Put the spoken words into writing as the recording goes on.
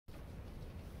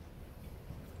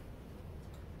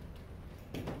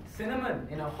cinnamon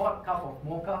in a hot cup of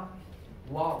mocha.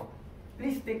 Wow.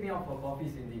 Please take me out for coffee,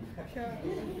 Cindy. Sure.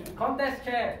 Contest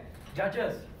chair,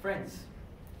 judges, friends.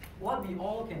 What we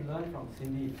all can learn from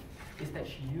Cindy is that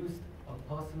she used a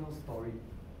personal story.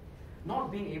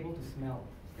 Not being able to smell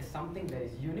is something that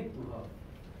is unique to her.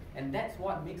 And that's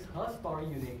what makes her story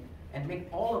unique and make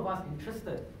all of us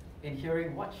interested in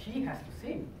hearing what she has to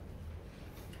say.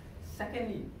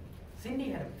 Secondly, Cindy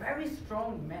had a very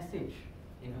strong message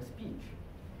in her speech.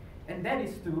 And that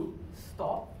is to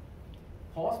stop,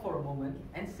 pause for a moment,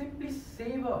 and simply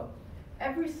savor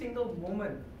every single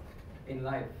moment in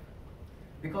life.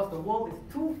 Because the world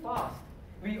is too fast.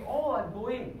 We all are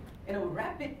going in a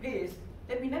rapid pace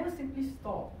that we never simply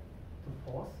stop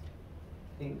to pause,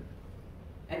 think,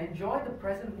 and enjoy the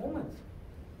present moment.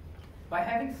 By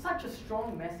having such a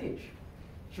strong message,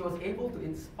 she was able to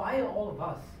inspire all of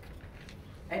us.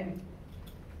 And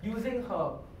using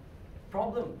her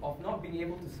problem of not being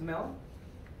able to smell,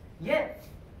 yet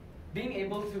being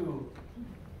able to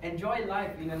enjoy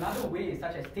life in another way,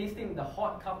 such as tasting the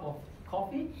hot cup of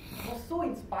coffee, was so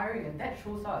inspiring, and that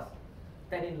shows us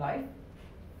that in life,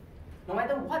 no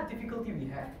matter what difficulty we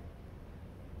have,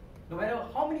 no matter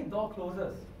how many doors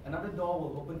closes, another door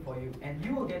will open for you, and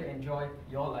you will get to enjoy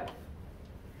your life.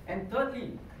 And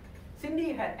thirdly,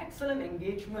 Cindy had excellent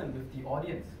engagement with the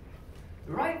audience.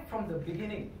 Right from the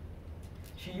beginning,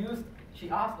 she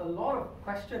asked a lot of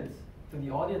questions to the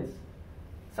audience,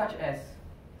 such as,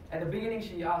 at the beginning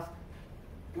she asked,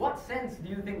 what sense do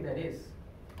you think that is?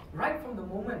 Right from the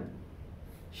moment,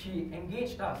 she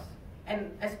engaged us.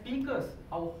 And as speakers,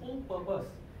 our whole purpose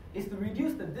is to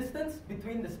reduce the distance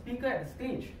between the speaker at the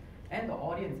stage and the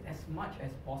audience as much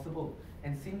as possible.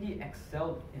 And Cindy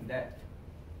excelled in that.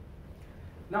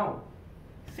 Now,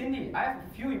 Cindy, I have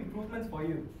a few improvements for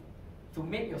you to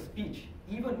make your speech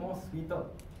even more sweeter.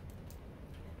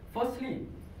 Firstly,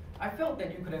 I felt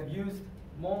that you could have used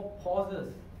more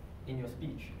pauses in your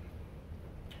speech.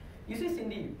 You see,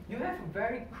 Cindy, you have a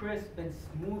very crisp and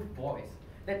smooth voice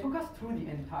that took us through the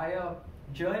entire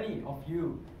journey of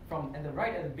you from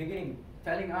right at the beginning,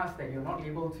 telling us that you're not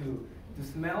able to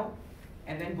smell,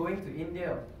 and then going to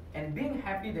India and being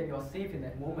happy that you're safe in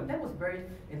that moment. That was very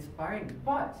inspiring.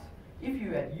 But if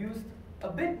you had used a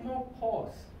bit more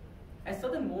pause at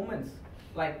certain moments,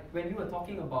 like when you were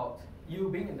talking about you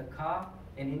being in the car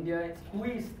in India,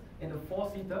 squeezed in the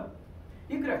four-seater,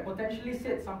 you could have potentially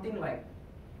said something like,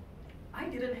 I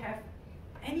didn't have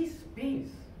any space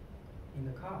in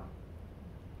the car.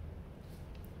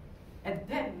 At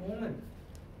that moment,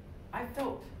 I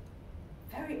felt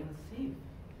very unsafe.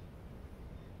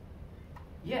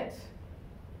 Yet,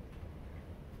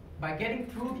 by getting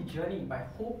through the journey, by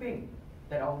hoping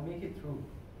that I'll make it through,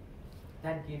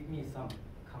 that gave me some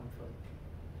comfort.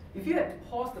 If you had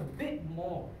paused a bit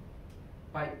more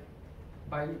by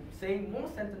saying more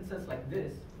sentences like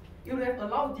this, it would have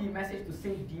allowed the message to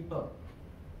sink deeper.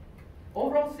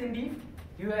 Overall, Cindy,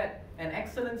 you had an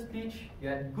excellent speech, you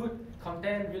had good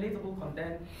content, relatable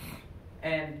content,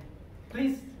 and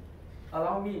please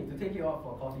allow me to take you out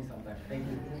for coffee sometime. Thank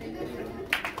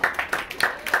you.